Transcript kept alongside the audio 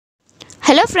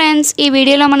Hello friends, ఈ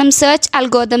వీడియోలో మనం సెర్చ్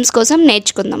అల్గోరిథమ్స్ కోసం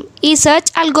నేర్చుకుందాం. ఈ సెర్చ్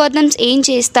అల్గోరిథమ్స్ ఏం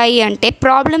చేస్తాయి అంటే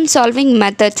ప్రాబ్లమ్ సాల్వింగ్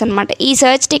మెథడ్స్ అన్నమాట. ఈ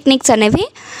సెర్చ్ టెక్నిక్స్ అనేవి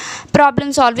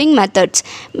ప్రాబ్లమ్ సాల్వింగ్ మెథడ్స్.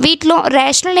 వీటిలో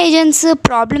rational agents,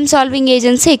 problem solving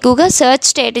agents ఎక్కువగా సెర్చ్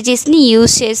స్ట్రాటజీస్ని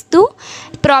యూజ్ చేస్తూ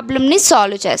ప్రాబ్లమ్ని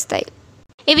సాల్వ్ చేస్తాయి.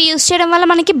 ఇవి యూజ్ చేయడం వల్ల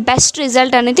మనకి బెస్ట్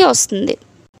రిజల్ట్ అనేది వస్తుంది.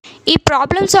 ఈ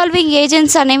ప్రాబ్లమ్ సాల్వింగ్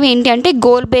ఏజెంట్స్ అనేవి ఏంటి అంటే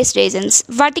గోల్ బేస్డ్ ఏజెంట్స్.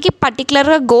 వాటికి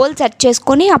పర్టికులర్గా గోల్ సెట్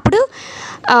చేసుకొని అప్పుడు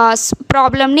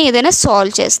ప్రాబ్లమ్ని ఏదైనా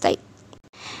సాల్వ్ చేస్తాయి.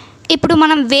 ఇప్పుడు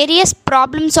మనం various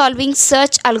problem solving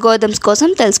search algorithms కోసం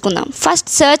తెలుసుకుందాం.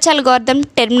 ఫస్ట్ సెర్చ్ అల్గోరిథమ్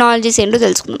టెర్మినాలజీస్ ఏంటో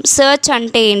తెలుసుకుందాం. సెర్చ్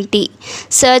అంటే ఏంటి,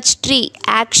 search tree,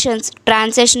 actions,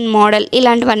 transaction model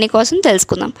ఇలాంటివన్నీ కోసం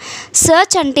తెలుసుకుందాం.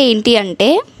 సెర్చ్ అంటే ఏంటి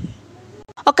అంటే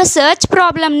ఒక సెర్చ్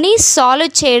ప్రాబ్లమ్ని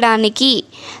సాల్వ్ చేయడానికి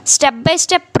step by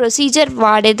step procedure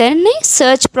వాడేదాన్ని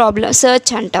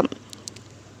search అంటాం.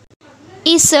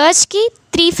 ఈ సెర్చ్కి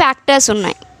 3 ఫ్యాక్టర్స్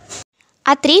ఉన్నాయి.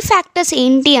 ఆ 3 ఫ్యాక్టర్స్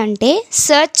ఏంటి అంటే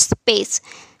సెర్చ్ స్పేస్.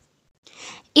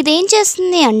 ఇదేం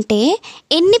చేస్తుంది అంటే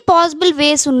ఎన్ని పాసిబుల్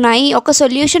వేస్ ఉన్నాయి, ఒక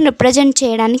సొల్యూషన్ రిప్రజెంట్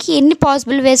చేయడానికి ఎన్ని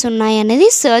పాసిబుల్ వేస్ ఉన్నాయి అనేది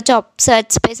సెర్చ్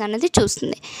స్పేస్ అనేది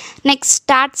చూస్తుంది. Next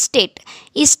start state.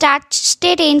 ఈ స్టార్ట్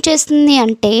స్టేట్ ఏం చేస్తుంది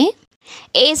అంటే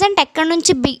ఏజెంట్ ఎక్కడి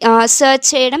నుంచి సెర్చ్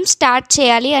చేయడం స్టార్ట్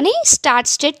చేయాలి అని స్టార్ట్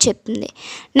స్టేట్ చెప్తుంది.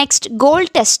 Next goal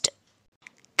test.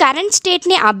 Current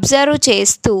స్టేట్ని observe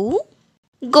చేస్తూ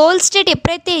గోల్ స్టేట్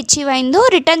ఎప్పుడైతే అచీవ్ అయిందో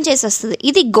రిటర్న్ చేసేస్తుంది.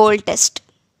 ఇది గోల్ టెస్ట్.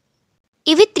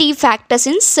 ఇవి 3 factors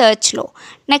in సెర్చ్లో.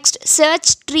 Next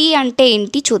search tree అంటే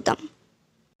ఏంటి చూద్దాం.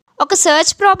 ఒక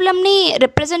సెర్చ్ ప్రాబ్లమ్ని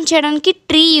రిప్రజెంట్ చేయడానికి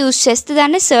ట్రీ యూజ్ చేస్తే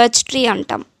దాన్ని సెర్చ్ ట్రీ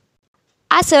అంటాం.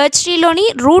 ఆ సెర్చ్ ట్రీలోని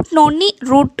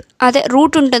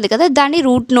రూట్ ఉంటుంది కదా, దాన్ని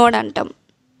రూట్ నోడ్ అంటాం.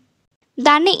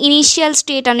 దాన్ని ఇనీషియల్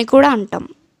స్టేట్ అని కూడా అంటాం.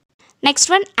 Next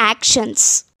one actions.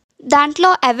 దాంట్లో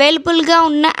అవైలబుల్గా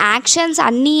ఉన్న యాక్షన్స్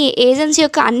అన్ని ఏజెంట్స్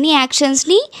యొక్క అన్ని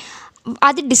యాక్షన్స్ని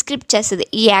అది డిస్క్రిప్ట్ చేస్తుంది.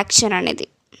 ఈ యాక్షన్ అనేది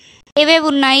ఏవేవి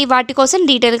ఉన్నాయి వాటి కోసం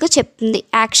డీటెయిల్గా చెప్తుంది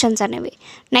యాక్షన్స్ అనేవి.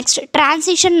 Next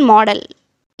transition model.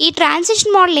 ఈ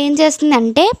ట్రాన్సిషన్ మోడల్ ఏం చేస్తుంది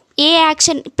అంటే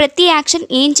ప్రతి యాక్షన్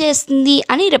ఏం చేస్తుంది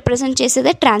అని రిప్రజెంట్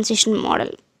చేసేదే transition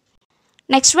model.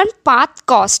 Next one path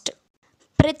cost.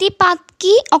 ప్రతి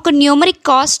పాత్కి ఒక న్యూమరిక్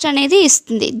కాస్ట్ అనేది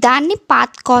ఇస్తుంది, దాన్ని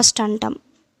పాత్ కాస్ట్ అంటాం.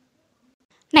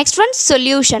 Next one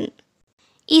solution.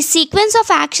 ఈ సీక్వెన్స్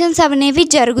ఆఫ్ యాక్షన్స్ అనేవి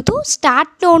జరుగుతూ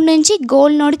స్టార్ట్ నోడ్ నుంచి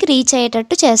గోల్ నోడ్కి రీచ్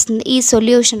అయ్యేటట్టు చేస్తుంది ఈ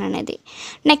సొల్యూషన్ అనేది.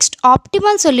 Next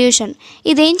optimal solution.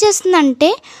 ఇదేం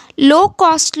చేస్తుందంటే లో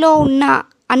కాస్ట్లో ఉన్న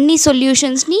అన్ని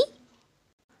సొల్యూషన్స్ని,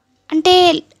 అంటే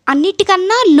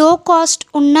అన్నిటికన్నా లో కాస్ట్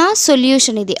ఉన్న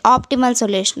సొల్యూషన్ ఇది ఆప్టిమల్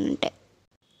సొల్యూషన్ అంటే.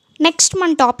 నెక్స్ట్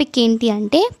మన టాపిక్ ఏంటి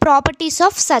అంటే properties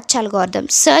of search algorithm.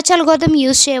 Search algorithm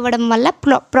use చేయడం వల్ల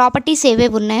ప్రాపర్టీస్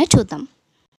ఏవేవి ఉన్నాయో చూద్దాం.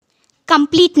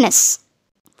 Completeness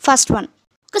first one.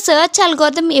 ఒక సెర్చ్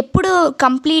అల్గోరిథమ్ ఎప్పుడు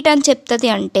కంప్లీట్ అని చెప్తుంది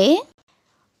అంటే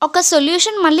ఒక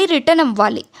సొల్యూషన్ మళ్ళీ రిటర్న్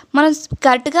అవ్వాలి. మనం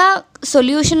కరెక్ట్గా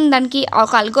సొల్యూషన్ దానికి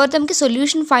ఒక అల్గోరిథమ్కి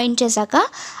సొల్యూషన్ ఫైండ్ చేశాక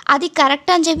అది కరెక్ట్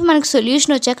అని చెప్పి మనకు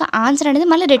సొల్యూషన్ వచ్చాక ఆన్సర్ అనేది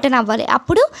మళ్ళీ రిటర్న్ అవ్వాలి.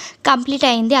 అప్పుడు కంప్లీట్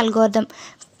అయింది అల్గోరిథమ్.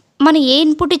 మనం ఏ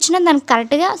ఇన్పుట్ ఇచ్చినా దానికి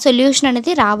కరెక్ట్గా సొల్యూషన్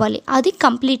అనేది రావాలి. అది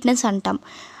కంప్లీట్నెస్ అంటాం.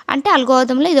 అంటే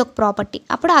అల్గోరిథంలో ఇది ఒక ప్రాపర్టీ.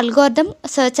 అప్పుడు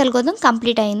సెర్చ్ అల్గోరిథం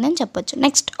కంప్లీట్ అయిందని చెప్పొచ్చు.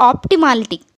 Next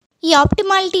optimality. ఈ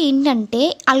ఆప్టిమాలిటీ ఏంటంటే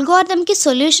అల్గోరిథంకి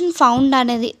సొల్యూషన్ ఫౌండ్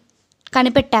అనేది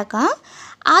కనిపెట్టాక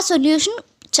ఆ సొల్యూషన్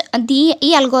ఈ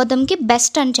అల్గోరిథంకి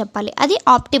బెస్ట్ అని చెప్పాలి. అది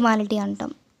ఆప్టిమాలిటీ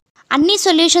అంటాం. అన్ని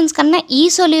సొల్యూషన్స్ కన్నా ఈ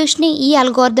సొల్యూషన్ ఈ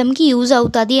అల్గోరిథంకి యూజ్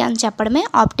అవుతుంది అని చెప్పడమే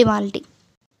ఆప్టిమాలిటీ.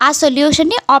 ఆ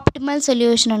సొల్యూషన్ని ఆప్టిమల్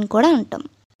సొల్యూషన్ అని కూడా అంటాం.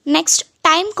 Next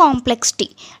time complexity.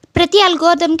 ప్రతి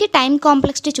అల్గోరిథంకి టైం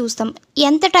కాంప్లెక్సిటీ చూస్తాం.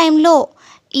 ఎంత టైంలో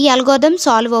ఈ అల్గోరిథం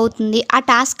సాల్వ్ అవుతుంది, ఆ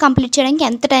టాస్క్ కంప్లీట్ చేయడానికి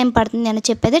ఎంత టైం పడుతుంది అని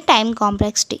చెప్పేది time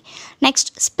complexity.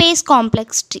 Next space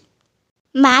complexity.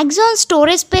 Maximum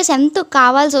storage space ఎంత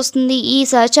కావాల్సి వస్తుంది ఈ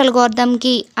సెర్చ్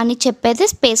అల్గోరిథంకి అని చెప్పేది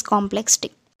స్పేస్ కాంప్లెక్సిటీ.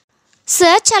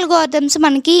 సెర్చ్ అల్గోరిథమ్స్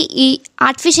మనకి ఈ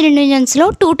ఆర్టిఫిషియల్ ఇంటెలిజెన్స్లో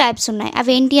 2 టైప్స్ ఉన్నాయి.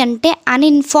 అవేంటి అంటే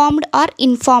uninformed are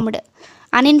informed.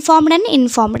 Uninformed and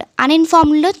informed.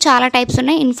 అన్ఇన్ఫార్మ్డ్లో చాలా టైప్స్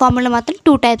ఉన్నాయి, ఇన్ఫార్మ్డ్లో మాత్రం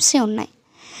 2 టైప్సే ఉన్నాయి.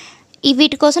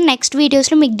 వీటి కోసం నెక్స్ట్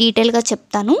వీడియోస్లో మీకు డీటెయిల్గా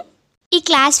చెప్తాను. ఈ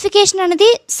క్లాసిఫికేషన్ అనేది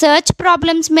సెర్చ్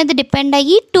ప్రాబ్లమ్స్ మీద డిపెండ్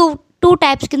అయ్యి టూ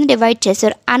టైప్స్ కింద డివైడ్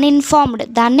చేశారు. అన్ఇన్ఫార్మ్డ్,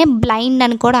 దాన్నే బ్లైండ్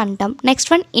అని కూడా అంటాం.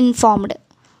 Next one informed.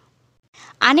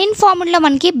 అన్ఇన్ఫార్మ్డ్లో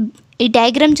మనకి ఈ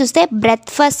డయాగ్రామ్ చూస్తే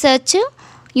breadth first search,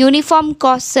 uniform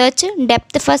cost search,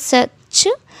 depth first search,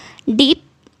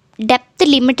 depth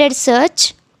limited search,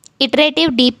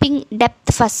 iterative డీపింగ్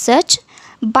depth first search,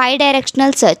 by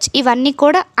directional search. ఇవన్నీ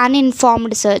కూడా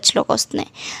అన్ఇన్ఫార్మ్డ్ సెర్చ్లోకి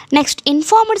వస్తున్నాయి. Next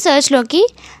informed సెర్చ్లోకి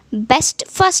best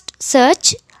first search,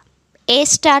 A*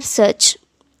 search.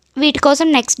 వీటి కోసం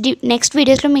next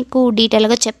వీడియోస్లో మీకు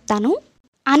డీటెయిల్గా చెప్తాను.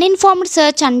 అన్ఇన్ఫార్మ్డ్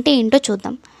సెర్చ్ అంటే ఏంటో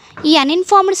చూద్దాం. ఈ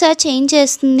అన్ఇన్ఫార్మ్డ్ సెర్చ్ ఏం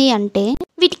చేస్తుంది అంటే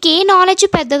వీటికి ఏ నాలెడ్జ్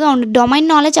పెద్దగా ఉండదు, డొమైన్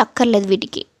నాలెడ్జ్ అక్కర్లేదు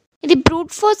వీటికి. ఇది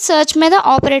బ్రూట్ ఫోర్స్ సెర్చ్ మీద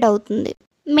ఆపరేట్ అవుతుంది.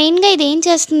 మెయిన్గా ఇది ఏం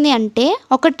చేస్తుంది అంటే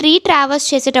ఒక ట్రీ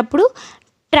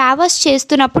ట్రావర్స్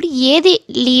చేస్తున్నప్పుడు ఏది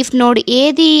లీఫ్ నోడ్,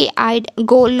 ఏది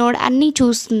గోల్ నోడ్ అన్నీ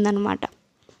చూస్తుంది అనమాట.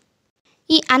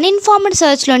 ఈ అన్ఇన్ఫార్మ్డ్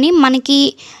సెర్చ్లోని మనకి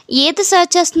ఏది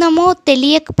సెర్చ్ చేస్తున్నామో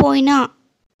తెలియకపోయినా,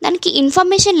 దానికి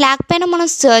ఇన్ఫర్మేషన్ లేకపోయినా మనం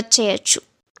సెర్చ్ చేయొచ్చు.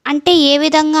 అంటే ఏ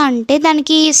విధంగా అంటే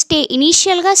దానికి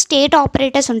ఇనీషియల్గా స్టేట్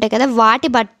ఆపరేటర్స్ ఉంటాయి కదా, వాటి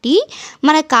బట్టి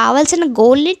మనకు కావాల్సిన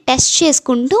గోల్ని టెస్ట్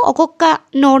చేసుకుంటూ ఒక్కొక్క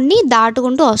నోడ్ని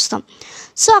దాటుకుంటూ వస్తాం.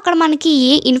 సో అక్కడ మనకి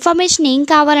ఏ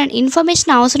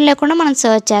ఇన్ఫర్మేషన్ అవసరం లేకుండా మనం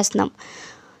సెర్చ్ చేస్తున్నాం.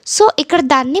 సో ఇక్కడ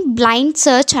దాన్ని బ్లైండ్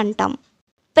సెర్చ్ అంటాం.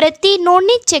 ప్రతి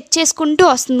నోడ్ని చెక్ చేసుకుంటూ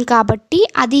వస్తుంది కాబట్టి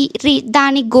అది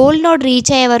దాని గోల్ నోడ్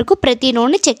రీచ్ అయ్యే వరకు ప్రతి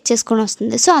నోడ్ని చెక్ చేసుకుని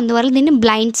వస్తుంది. సో అందువల్ల దీన్ని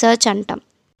బ్లైండ్ సెర్చ్ అంటాం.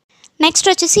 నెక్స్ట్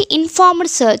వచ్చేసి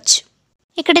ఇన్ఫార్మ్డ్ సెర్చ్.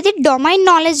 ఇక్కడ ఇది డొమైన్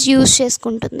నాలెడ్జ్ యూజ్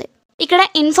చేసుకుంటుంది. ఇక్కడ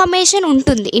ఇన్ఫర్మేషన్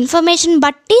ఉంటుంది, ఇన్ఫర్మేషన్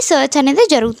బట్టి సెర్చ్ అనేది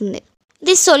జరుగుతుంది.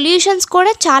 ఇది సొల్యూషన్స్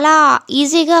కూడా చాలా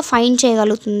ఈజీగా ఫైండ్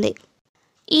చేయగలుగుతుంది.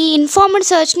 ఈ ఇన్ఫార్మ్డ్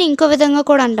సెర్చ్ని ఇంకో విధంగా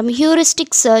కూడా అంటాం,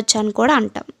 హ్యూరిస్టిక్ సెర్చ్ అని కూడా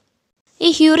అంటాం. ఈ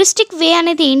హ్యూరిస్టిక్ వే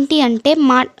అనేది ఏంటి అంటే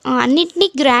అన్నిటినీ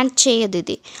గ్రాంట్ చేయదు,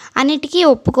 ఇది అన్నిటికీ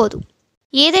ఒప్పుకోదు.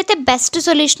 ఏదైతే బెస్ట్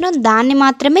సొల్యూషనో దాన్ని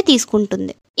మాత్రమే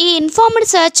తీసుకుంటుంది. ఈ ఇన్ఫార్మ్డ్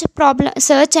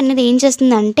సెర్చ్ అనేది ఏం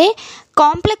చేస్తుందంటే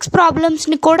కాంప్లెక్స్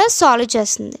ప్రాబ్లమ్స్ని కూడా సాల్వ్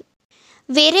చేస్తుంది.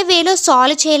 వేరే వేలో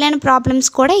సాల్వ్ చేయలేని ప్రాబ్లమ్స్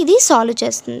కూడా ఇది సాల్వ్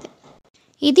చేస్తుంది.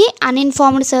 ఇది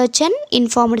uninformed search and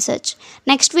informed search.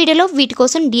 Next వీడియోలో వీటి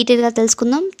కోసం డీటెయిల్గా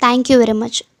తెలుసుకుందాం. Thank you very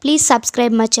much. Please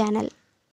subscribe my channel.